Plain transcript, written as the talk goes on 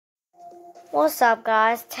What's up,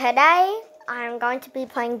 guys? Today I'm going to be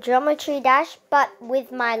playing Geometry Dash, but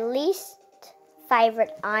with my least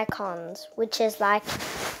favorite icons, which is like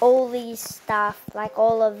all these stuff, like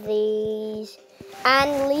all of these,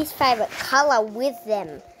 and least favorite color with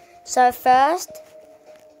them. So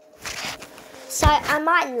I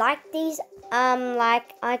might like these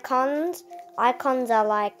like icons. Icons are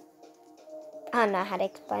like, I don't know how to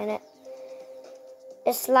explain it.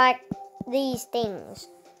 It's like these things.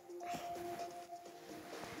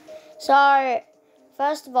 So,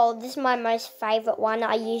 first of all, this is my most favorite one.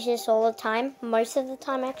 I use this all the time, most of the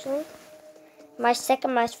time actually. My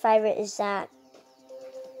second most favorite is that.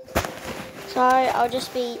 So, I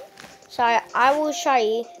will show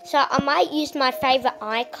you. So, I might use my favorite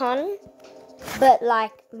icon, but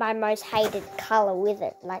like my most hated color with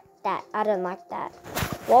it, like that. I don't like that.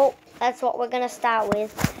 Well, that's what we're going to start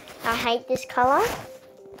with. I hate this color,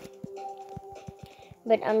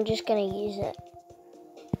 but I'm just going to use it.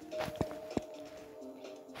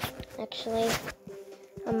 Actually,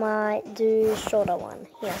 I might do shorter one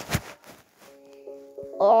here.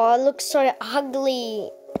 Oh, it looks so ugly.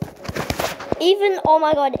 Oh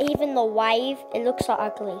my god, even the wave, it looks so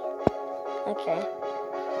ugly. Okay.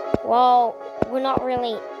 Well, we're not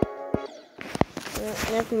really...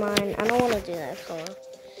 Never mind, I don't want to do that color.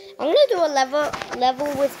 I'm going to do a level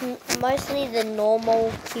with mostly the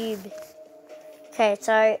normal cube. Okay,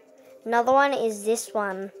 so another one is this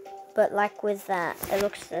one. But like with that, it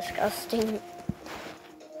looks disgusting.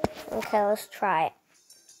 Okay, let's try it.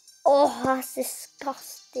 Oh, that's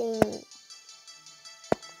disgusting.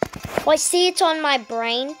 Wait, see it's on my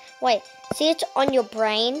brain? Wait, see it's on your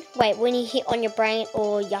brain? Wait, when you hit on your brain,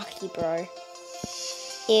 oh, yucky, bro.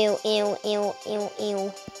 Ew, ew, ew, ew,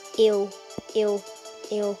 ew, ew, ew,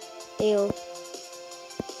 ew, ew.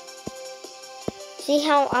 See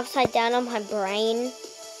how upside down on my brain?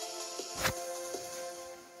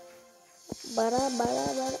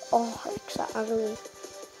 Oh, it's so ugly.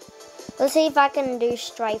 Let's see if I can do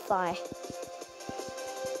straight fly.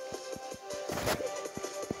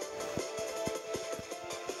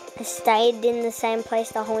 I stayed in the same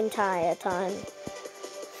place the whole entire time.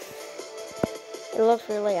 It looks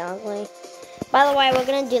really ugly. By the way, we're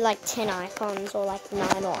going to do like 10 icons or like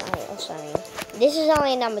 9 or 8 or something. This is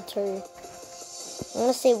only number 2. I'm going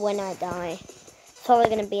to see when I die. It's probably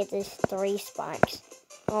going to be at these 3 spikes.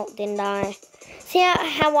 Oh, didn't die. See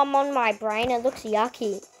how I'm on my brain? It looks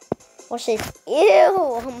yucky. Watch this. Ew,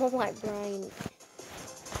 I'm on my brain.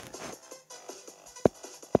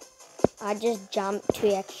 I just jumped 2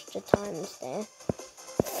 extra times there.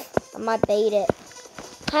 I might beat it.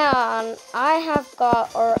 Hang on.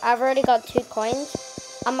 I've already got 2 coins.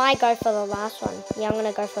 I might go for the last one. Yeah, I'm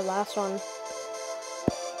gonna go for the last one.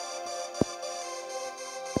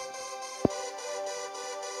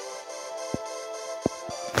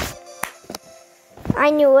 I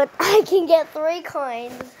knew it. I can get 3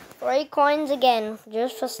 coins. 3 coins again,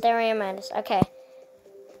 just for Stereo Madness. Okay.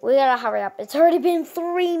 We gotta hurry up. It's already been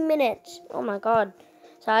 3 minutes. Oh my god.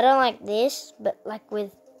 So I don't like this, but like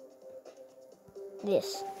with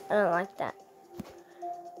this. I don't like that.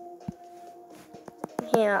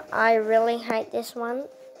 Here, I really hate this one.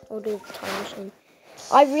 We'll do the time machine.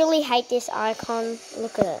 I really hate this icon.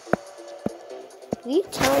 Look at it. Are you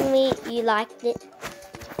telling me you liked it?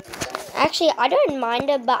 Actually, I don't mind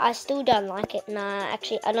it, but I still don't like it. Nah,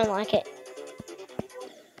 actually, I don't like it.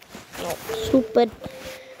 Oh, stupid.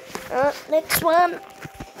 Next one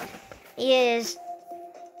is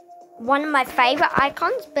one of my favorite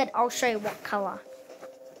icons, but I'll show you what color.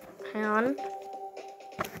 Hang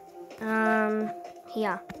on.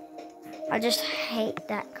 Here. I just hate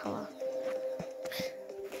that color.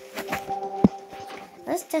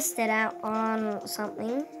 Let's test it out on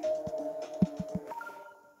something.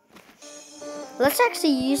 Let's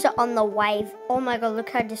actually use it on the wave. Oh my god, look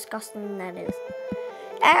how disgusting that is.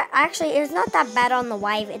 Actually, it's not that bad on the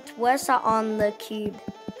wave. It's worse on the cube.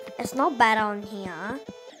 It's not bad on here.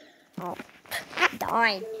 Oh,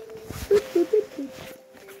 died.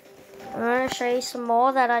 I'm going to show you some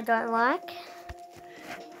more that I don't like.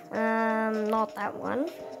 Not that one.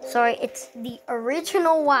 Sorry, it's the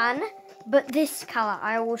original one, but this color.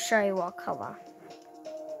 I will show you what color.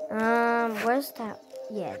 Where's that?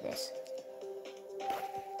 Yeah, this.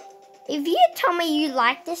 If you tell me you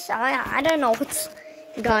like this, I don't know what's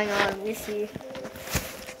going on with you.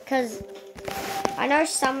 Because I know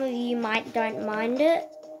some of you don't mind it,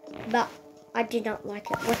 but I do not like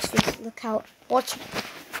it. Watch this. Look how, oh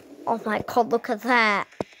my god, look at that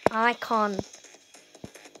icon.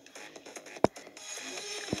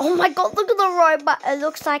 Oh my god, look at the robot. It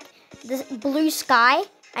looks like this blue sky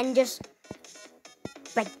and just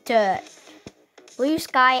like dirt. blue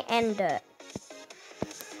sky and dirt.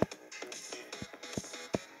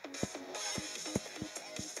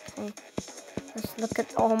 Okay. Let's look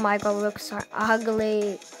at, oh my god, it looks so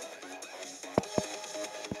ugly.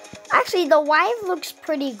 Actually, the wave looks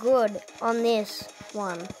pretty good on this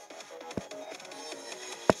one.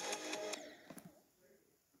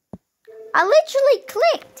 I literally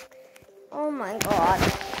clicked. Oh my god.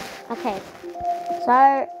 Okay.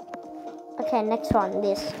 So, okay, next one,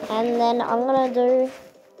 this. And then I'm gonna do,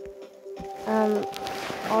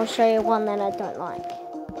 I'll show you one that I don't like.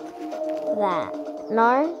 That.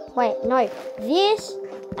 No, wait, no. This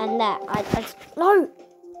and that. No.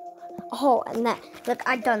 Oh, and that. Look,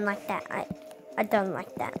 I don't like that. I don't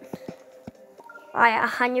like that. I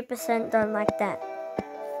 100% don't like that.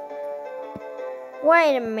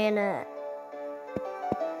 Wait a minute.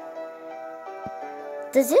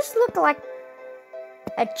 Does this look like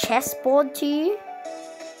a chessboard to you?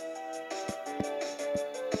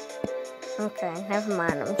 Okay, never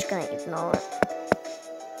mind. I'm just gonna ignore it.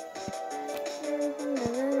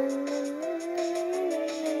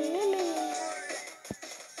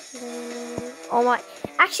 Oh my,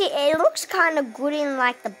 actually it looks kind of good in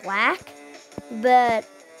like the black, but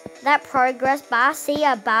that progress bar, see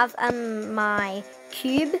above my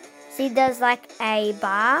cube, see there's like a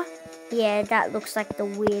bar? Yeah, that looks like the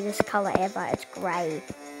weirdest color ever. It's grey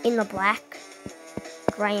in the black,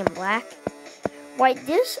 grey and black. Wait,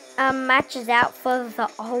 this matches out for the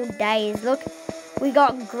old days. Look, we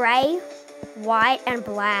got grey, white and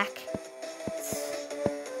black.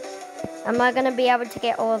 Am I going to be able to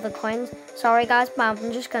get all of the coins? Sorry guys, but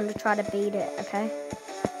I'm just going to try to beat it, okay?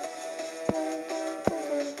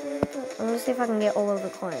 I'm going to see if I can get all of the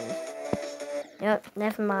coins. Yep,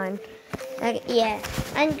 never mind. Okay, yeah,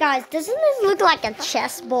 and guys, doesn't this look like a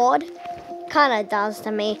chessboard? Kind of does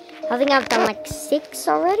to me. I think I've done like 6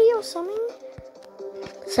 already or something.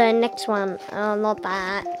 So next one, not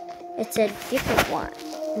that. It's a different one.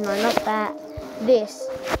 No, not that. This.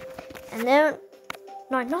 And then...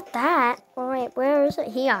 No, not that. Oh, wait, where is it?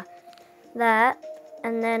 Here. That.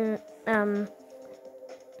 And then,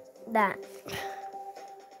 that.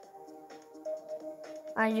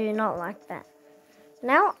 I do not like that.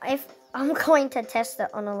 Now, if I'm going to test it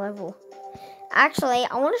on a level. Actually,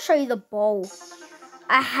 I want to show you the ball.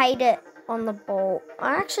 I hate it on the ball.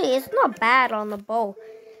 Actually, it's not bad on the ball.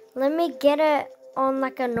 Let me get it on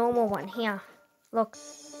like a normal one. Here. Look.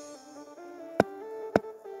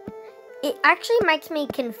 It actually makes me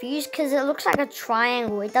confused because it looks like a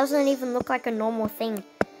triangle. It doesn't even look like a normal thing.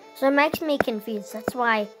 So it makes me confused. That's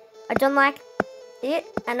why I don't like it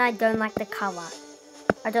and I don't like the color.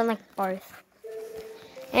 I don't like both.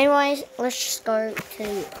 Anyways, let's just go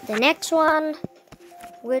to the next one.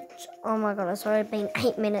 Which, oh my god, it's already been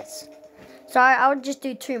 8 minutes. So I'll just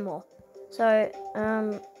do 2 more. So,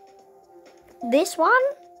 this one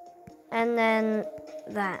and then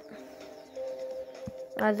that.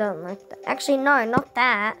 I don't like that. Actually, no, not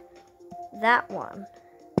that. That one.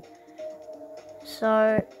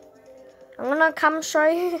 So, I'm gonna come show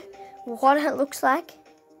you what it looks like.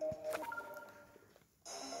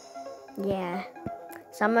 Yeah.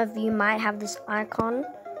 Some of you might have this icon.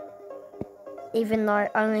 Even though I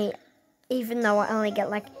only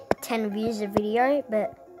get like 10 views a video,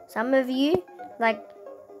 but some of you, like,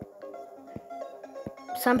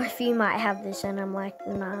 some of you might have this and I'm like,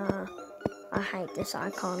 nah. I hate this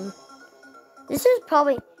icon. This is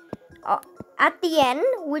probably, at the end,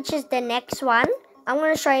 which is the next one, I'm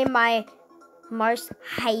going to show you my most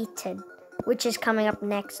hated, which is coming up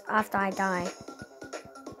next after I die.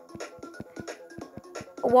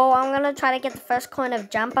 Well, I'm going to try to get the first coin of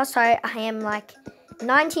jumper, so I am like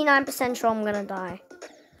 99% sure I'm going to die.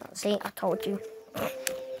 See, I told you.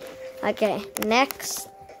 Okay, next.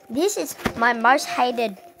 This is my most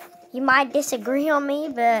hated. You might disagree on me,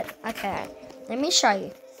 but okay. Let me show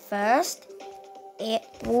you. First, it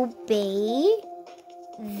will be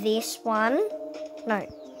this one. No,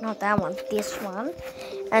 not that one. This one.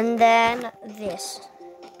 And then this.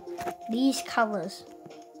 These colors.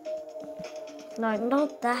 No,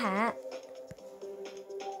 not that.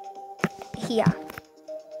 Here.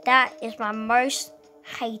 That is my most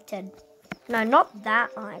hated. No, not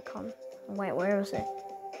that icon. Wait, where is it?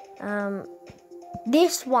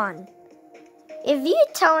 This one. If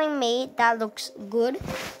you're telling me that looks good,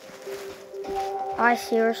 I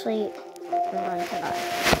seriously am going to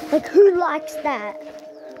die. Like, who likes that?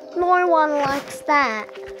 No one likes that.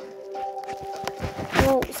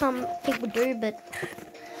 Well, some people do, but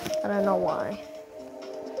I don't know why.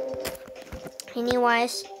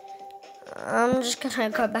 Anyways, I'm just going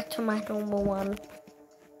to go back to my normal one.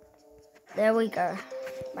 There we go.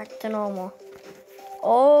 Back to normal.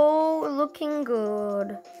 all looking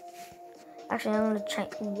good. Actually, I'm gonna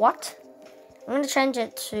change what? I'm gonna change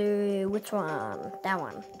it to which one? That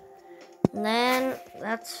one. And then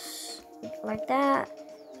that's like that.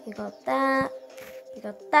 You got that. You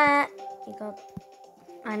got that. You got.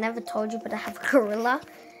 I never told you, but I have a gorilla.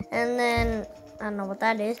 And then I don't know what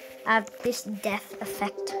that is. I have this death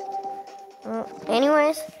effect.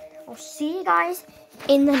 Anyways, I'll see you guys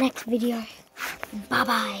in the next video. Bye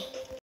bye.